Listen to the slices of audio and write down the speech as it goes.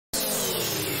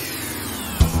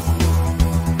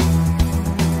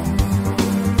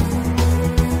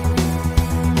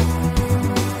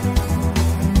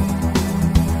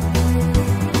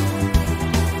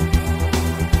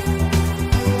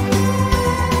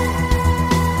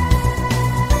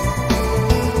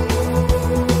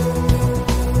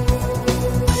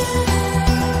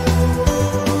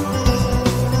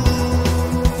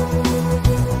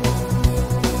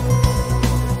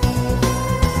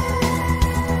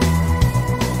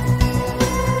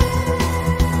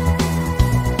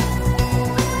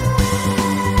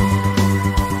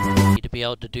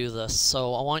do this,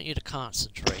 so I want you to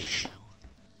concentrate now.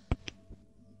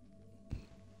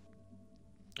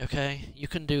 Okay? You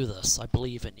can do this. I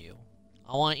believe in you.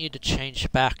 I want you to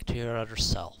change back to your other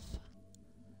self.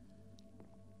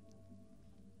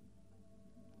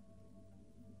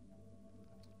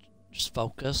 Just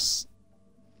focus,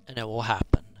 and it will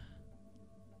happen.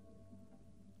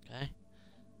 Okay?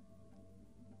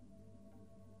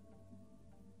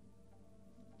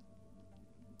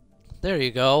 There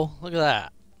you go. Look at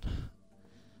that.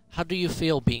 How do you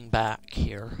feel being back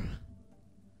here?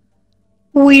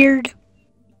 Weird.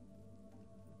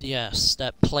 Yes,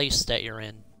 that place that you're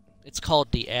in. It's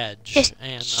called the Edge. Yes,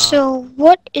 and so,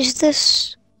 what is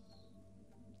this?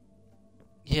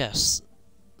 Yes,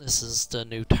 this is the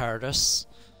new TARDIS.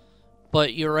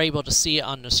 But you're able to see it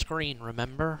on the screen,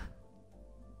 remember?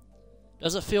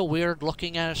 Does it feel weird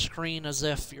looking at a screen as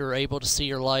if you're able to see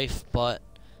your life, but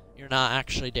you're not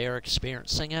actually there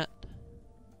experiencing it?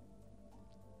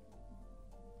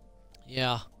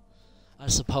 Yeah, I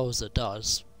suppose it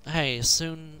does. Hey, as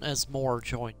soon as more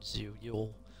joins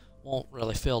you, won't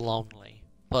really feel lonely.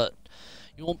 But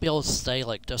you won't be able to stay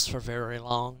like this for very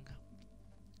long.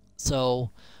 So,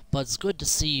 but it's good to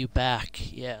see you back.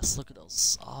 Yes, look at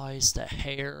those eyes, that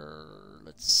hair.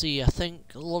 Let's see, I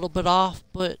think a little bit off,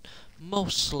 but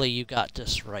mostly you got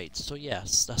this right. So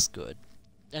yes, that's good.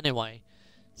 Anyway,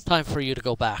 it's time for you to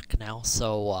go back now,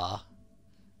 so,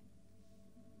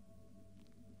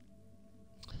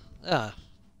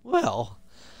 well,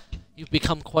 you've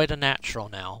become quite a natural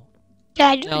now.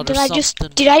 Did I just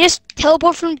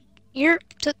teleport from here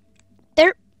to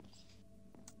there?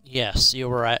 Yes, you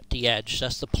were at the Edge.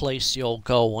 That's the place you'll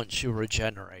go once you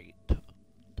regenerate.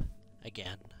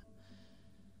 Again.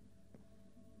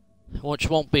 Which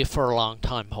won't be for a long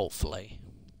time, hopefully.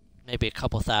 Maybe a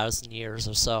couple thousand years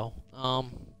or so.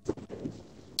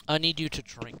 I need you to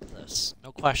drink this.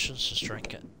 No questions, just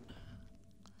drink it.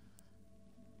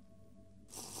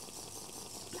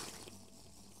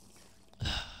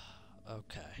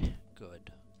 Okay,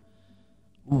 good.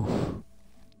 Ooh.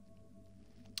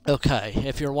 Okay,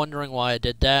 if you're wondering why I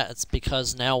did that, it's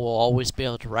because now we'll always be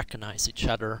able to recognize each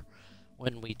other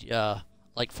when we,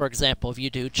 like for example, if you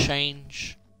do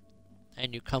change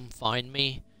and you come find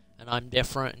me and I'm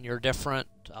different and you're different,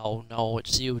 I'll know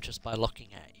it's you just by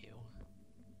looking at you.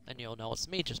 And you'll know it's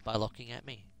me just by looking at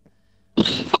me.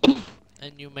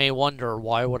 And you may wonder,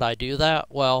 why would I do that?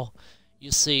 Well,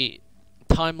 you see,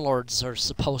 Time Lords are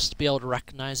supposed to be able to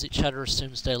recognize each other as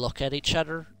soon as they look at each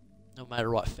other, no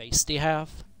matter what face they have.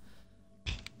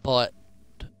 But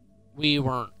we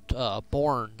weren't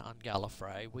born on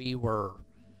Gallifrey. We were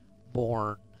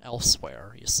born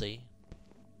elsewhere, you see.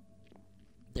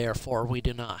 Therefore, we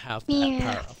do not have that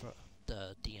part of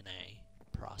the DNA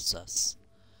process.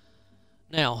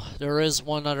 Now, there is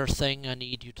one other thing I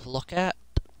need you to look at.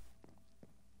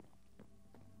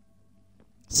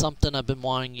 Something I've been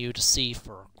wanting you to see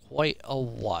for quite a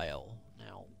while.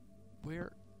 Now,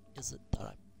 where is it that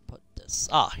I put this?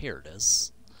 Ah, here it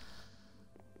is.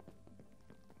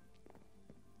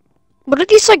 What are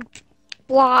these, like,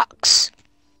 blocks?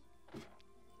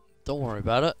 Don't worry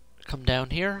about it. Come down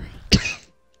here.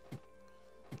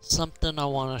 Something I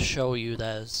want to show you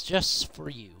that is just for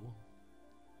you.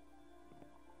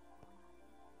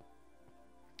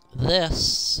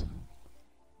 This...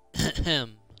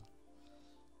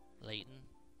 Layton.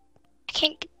 I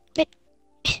can't get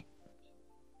it.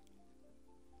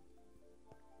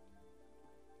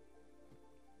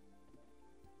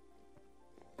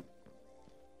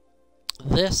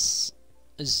 This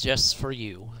is just for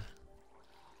you.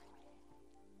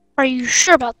 Are you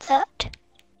sure about that?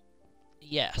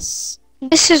 Yes.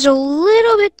 This is a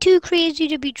little bit too crazy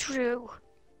to be true.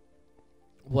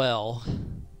 Well...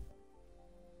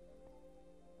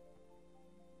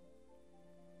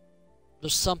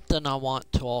 there's something I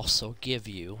want to also give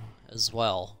you as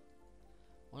well.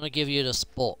 I want to give you this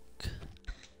book.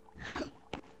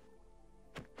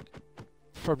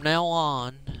 From now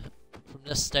on, from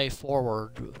this day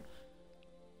forward,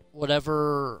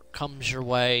 whatever comes your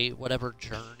way, whatever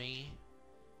journey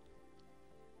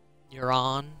you're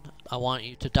on, I want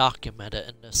you to document it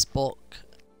in this book.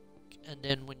 And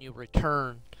then when you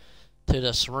return to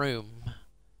this room,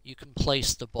 you can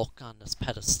place the book on this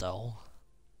pedestal.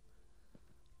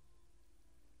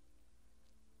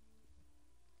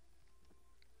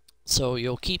 So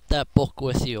you'll keep that book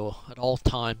with you at all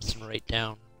times and write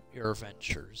down your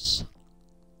adventures.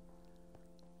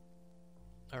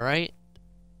 Alright?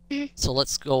 So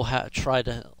let's go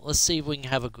let's see if we can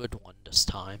have a good one this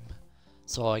time.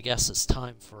 So I guess it's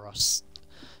time for us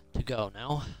to go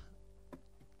now.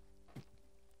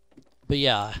 But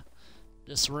yeah,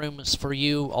 This room is for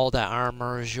you. All that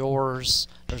armor is yours.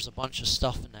 There's a bunch of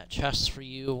stuff in that chest for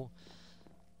you.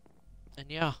 And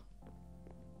yeah.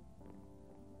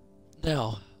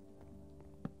 Now.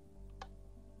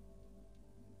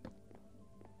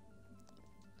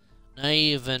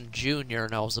 Naive and Junior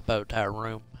knows about that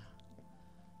room.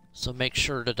 So make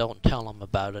sure to don't tell them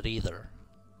about it either.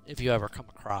 If you ever come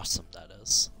across them, that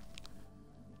is.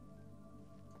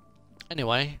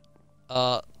 Anyway,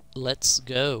 let's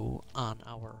go on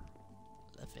our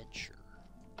adventure.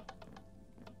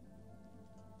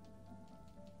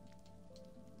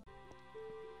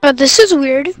 This is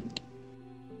weird.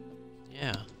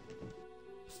 Yeah.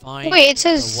 Find Wait, it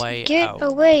says a way get out.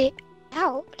 a way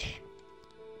out.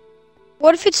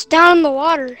 What if it's down in the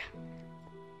water?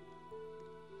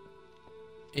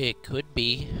 It could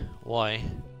be. Why?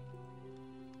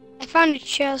 I found a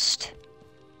chest.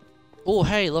 Oh,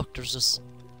 hey, look, there's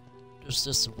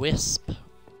this wisp.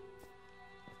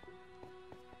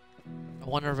 I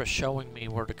wonder if it's showing me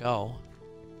where to go.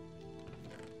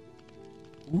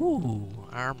 Ooh,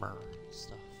 armor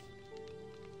stuff.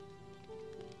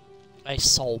 A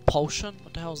soul potion?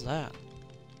 What the hell is that?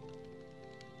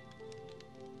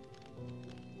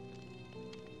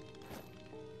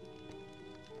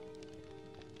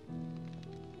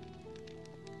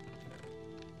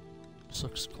 This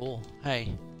looks cool.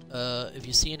 Hey, if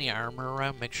you see any armor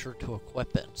around, make sure to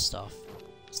equip it and stuff.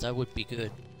 'Cause that would be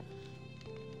good.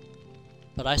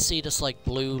 But I see this like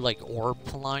blue like orb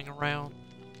flying around.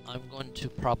 I'm going to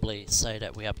probably say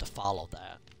that we have to follow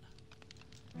that.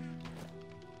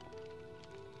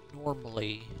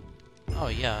 Normally... Oh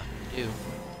yeah, we do.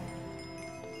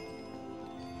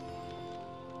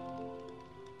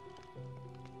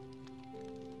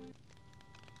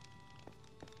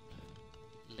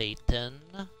 Layton.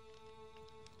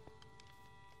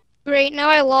 Great, now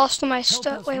I lost all my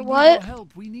stuff. Wait, We need what? your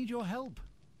help. We need your help.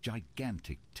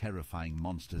 Gigantic, terrifying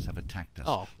monsters have attacked us.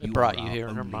 Oh, it You brought are you our here,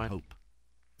 never only mind. hope.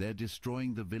 They're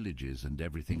destroying the villages and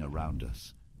everything around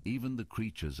us. Even the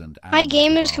creatures and My animals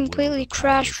game of is our world completely are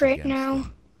crashed powerless right against now.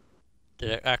 them. Did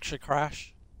it actually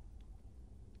crash?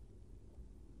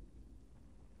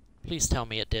 Please tell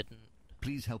me it didn't.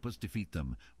 Please help us defeat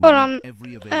them. We Hold need on.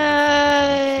 every available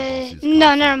fighter to reach the boss's No,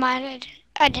 castle. never mind.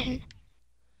 I didn't.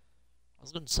 I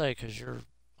was gonna say, because your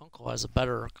uncle has a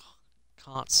better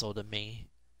console than me.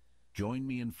 Join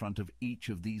me in front of each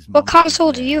of these What monsters'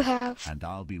 console do you lairs, have? and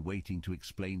I'll be waiting to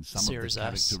explain some of Series the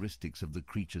S. characteristics of the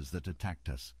creatures that attacked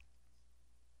us.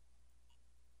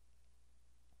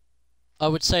 I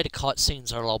would say the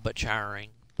cutscenes are a little bit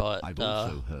jarring, but I've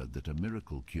also heard that a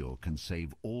miracle cure can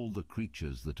save all the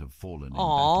creatures that have fallen in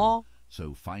Aww. battle.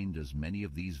 So find as many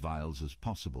of these vials as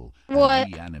possible What?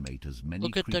 and reanimate as many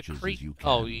Look at the creatures as you can.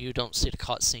 Oh, you don't see the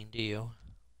cutscene, do you?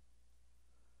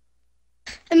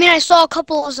 I mean, I saw a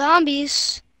couple of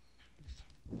zombies.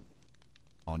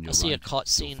 On your I see a right, you'll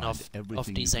cutscene find of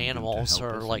everything these you can do to animals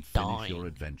help are, us like, and finish dying. your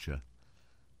adventure.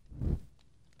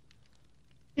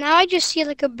 Now I just see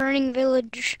like a burning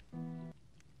village.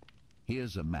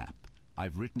 Here's a map.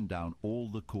 I've written down all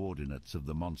the coordinates of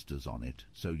the monsters on it,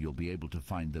 so you'll be able to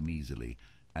find them easily.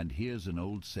 And here's an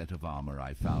old set of armor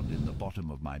I found in the bottom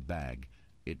of my bag.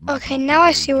 It might Okay, not be now I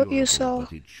very see what you durable, saw.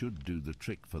 but it should do the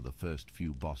trick for the first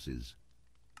few bosses.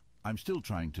 I'm still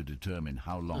trying to determine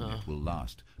how long it will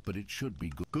last, but it should be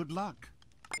good. Good luck!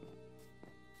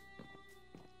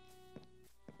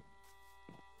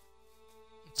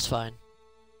 It's fine.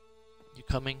 You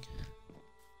coming?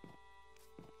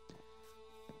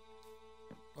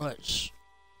 Let's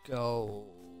go.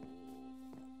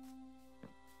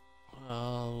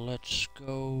 Let's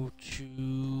go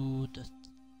to the...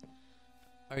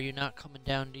 Are you not coming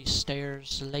down these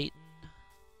stairs, Layton?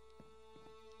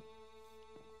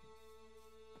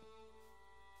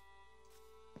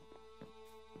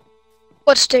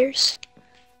 What stairs?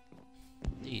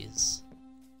 These.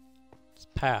 This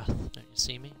path. Don't you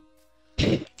see me?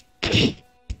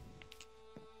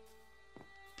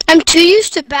 I'm too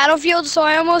used to Battlefield, so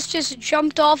I almost just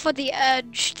jumped off of the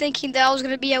edge, thinking that I was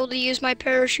gonna be able to use my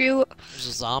parachute. There's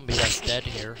a zombie that's dead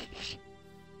here.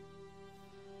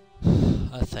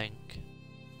 I think.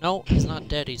 No, he's not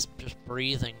dead. He's just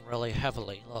breathing really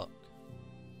heavily. Look.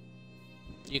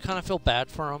 Do you kind of feel bad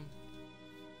for him?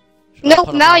 Should I Nope,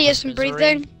 put him now out he of isn't his misery?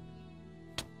 breathing.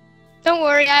 Don't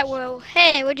worry, I will.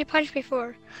 Hey, what'd you punch me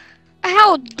for?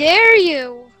 How dare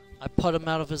you! I put him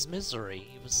out of his misery.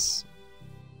 He was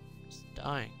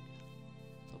dying.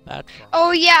 Feel bad for him.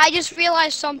 Oh yeah, I just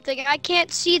realized something. I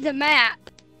can't see the map.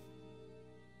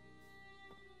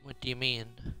 What do you mean?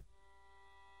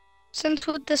 Since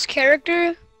with this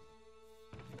character,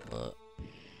 What?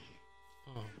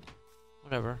 Oh,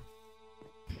 whatever.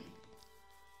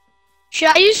 Should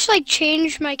I just like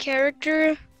change my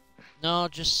character? No,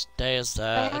 just stay as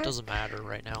that. It doesn't matter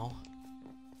right now.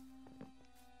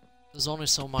 There's only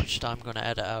so much time I'm gonna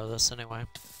edit out of this anyway.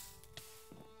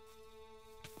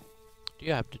 Do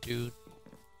you have to do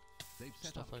They've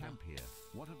set stuff up like camp here.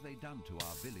 What have they done to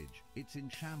our village? It's in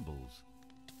shambles.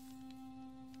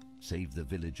 Save the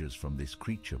villagers from this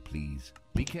creature, please.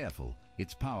 Be careful.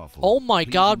 It's powerful. Oh my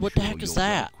Please God, what the ensure heck is you're well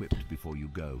that? equipped before you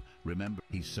go. Remember,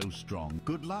 he's so strong.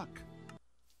 Good luck.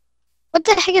 What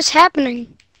the heck is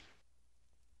happening?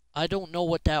 I don't know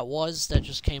what that was that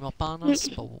just came up on us,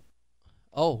 but...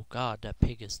 Oh God, that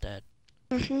pig is dead.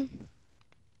 Mm-hmm.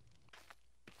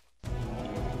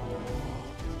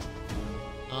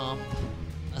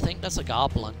 I think that's a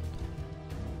goblin.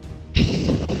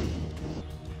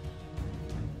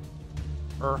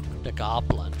 The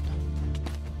goblin.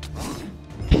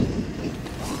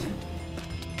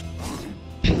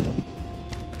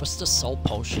 What's the soul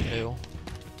potion do?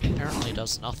 Apparently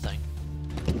does nothing.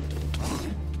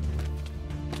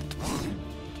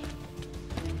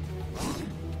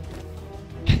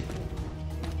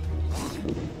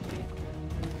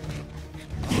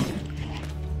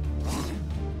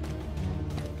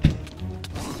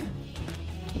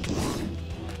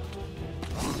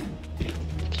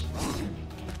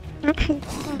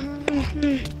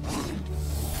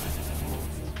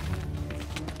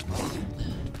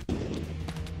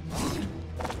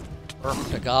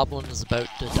 The goblin is about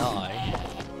to die.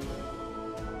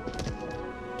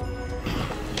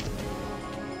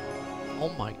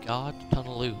 Oh my God, ton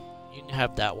of loot. You can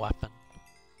have that weapon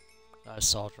that I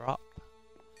saw drop.